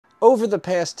Over the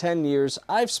past 10 years,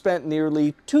 I've spent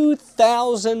nearly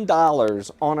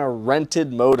 $2,000 on a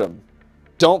rented modem.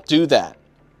 Don't do that.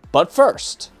 But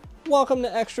first, welcome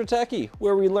to Extra Techie,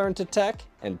 where we learn to tech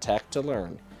and tech to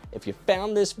learn. If you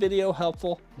found this video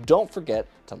helpful, don't forget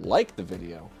to like the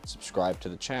video, subscribe to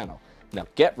the channel. Now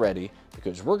get ready,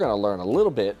 because we're going to learn a little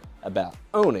bit about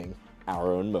owning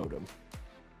our own modem.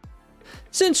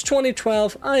 Since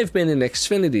 2012, I've been an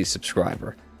Xfinity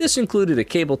subscriber. This included a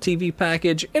cable TV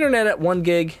package, internet at 1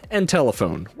 gig, and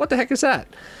telephone. What the heck is that?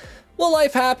 Well,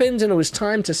 life happened and it was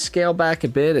time to scale back a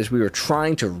bit as we were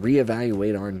trying to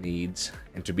reevaluate our needs.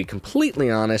 And to be completely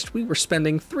honest, we were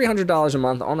spending $300 a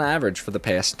month on average for the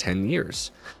past 10 years.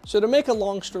 So to make a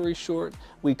long story short,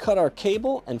 we cut our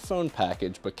cable and phone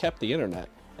package but kept the internet.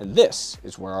 And this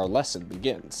is where our lesson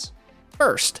begins.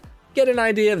 First, get an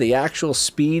idea of the actual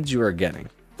speeds you are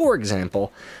getting. For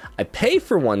example, I pay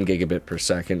for 1 gigabit per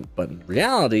second, but in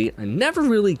reality, I never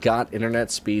really got internet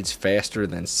speeds faster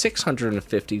than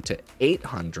 650 to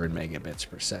 800 megabits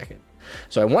per second.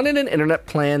 So I wanted an internet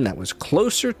plan that was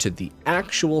closer to the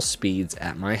actual speeds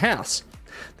at my house.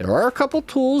 There are a couple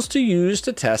tools to use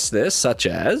to test this, such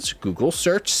as Google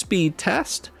Search Speed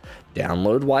Test,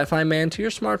 download Wi-Fi Man to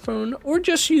your smartphone, or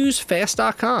just use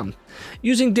fast.com.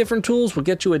 Using different tools will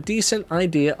get you a decent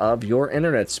idea of your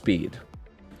internet speed.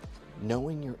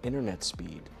 Knowing your internet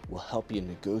speed will help you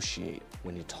negotiate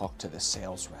when you talk to the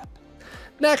sales rep.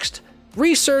 Next,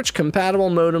 research compatible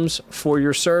modems for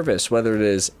your service, whether it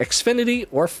is Xfinity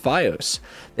or Fios.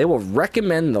 They will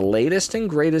recommend the latest and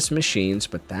greatest machines,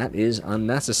 but that is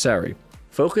unnecessary.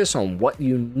 Focus on what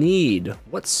you need.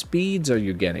 What speeds are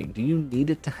you getting? Do you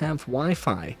need it to have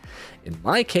Wi-Fi? In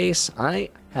my case, I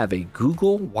have a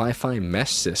Google Wi-Fi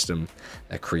mesh system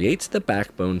that creates the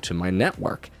backbone to my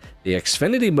network. The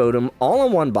Xfinity modem all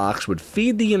in one box would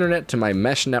feed the internet to my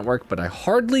mesh network, but I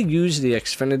hardly use the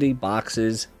Xfinity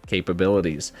box's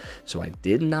capabilities. So I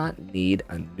did not need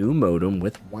a new modem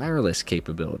with wireless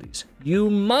capabilities. You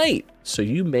might, so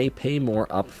you may pay more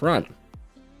upfront.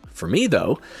 For me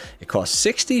though, it costs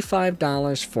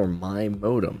 $65 for my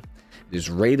modem. It is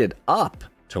rated up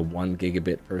to 1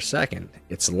 gigabit per second.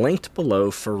 It's linked below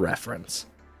for reference.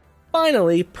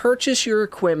 Finally, purchase your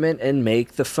equipment and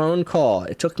make the phone call.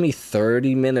 It took me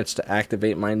 30 minutes to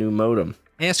activate my new modem.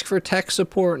 Ask for tech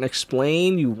support and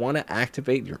explain you want to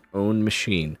activate your own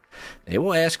machine. They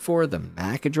will ask for the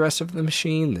MAC address of the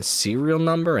machine, the serial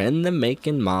number, and the make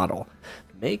and model.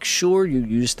 Make sure you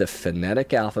use the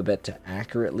phonetic alphabet to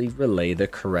accurately relay the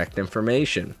correct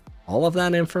information. All of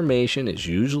that information is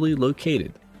usually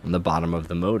located on the bottom of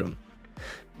the modem.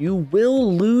 You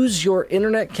will lose your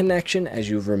internet connection as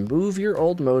you remove your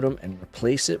old modem and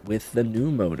replace it with the new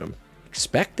modem.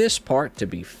 Expect this part to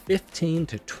be 15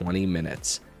 to 20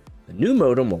 minutes. The new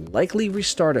modem will likely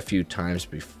restart a few times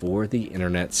before the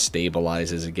internet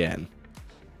stabilizes again.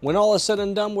 When all is said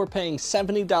and done, we're paying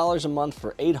 $70 a month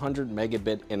for 800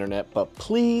 megabit internet, but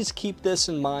please keep this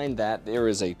in mind that there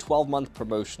is a 12-month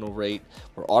promotional rate.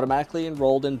 We're automatically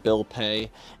enrolled in bill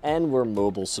pay, and we're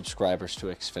mobile subscribers to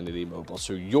Xfinity Mobile.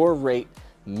 So your rate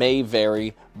may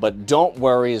vary, but don't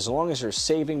worry, as long as you're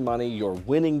saving money, you're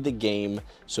winning the game.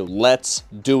 So let's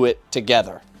do it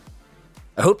together.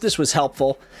 I hope this was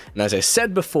helpful, and as I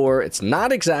said before, it's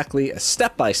not exactly a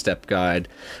step-by-step guide,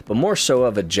 but more so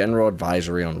of a general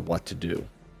advisory on what to do.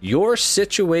 Your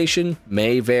situation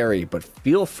may vary, but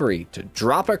feel free to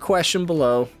drop a question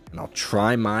below, and I'll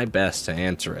try my best to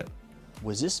answer it.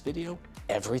 Was this video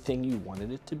everything you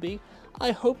wanted it to be?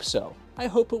 I hope so. I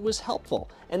hope it was helpful,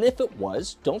 and if it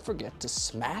was, don't forget to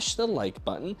smash the like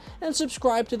button and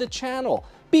subscribe to the channel.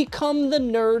 Become the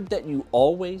nerd that you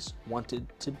always wanted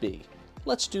to be.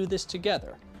 Let's do this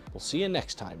together. We'll see you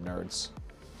next time, nerds.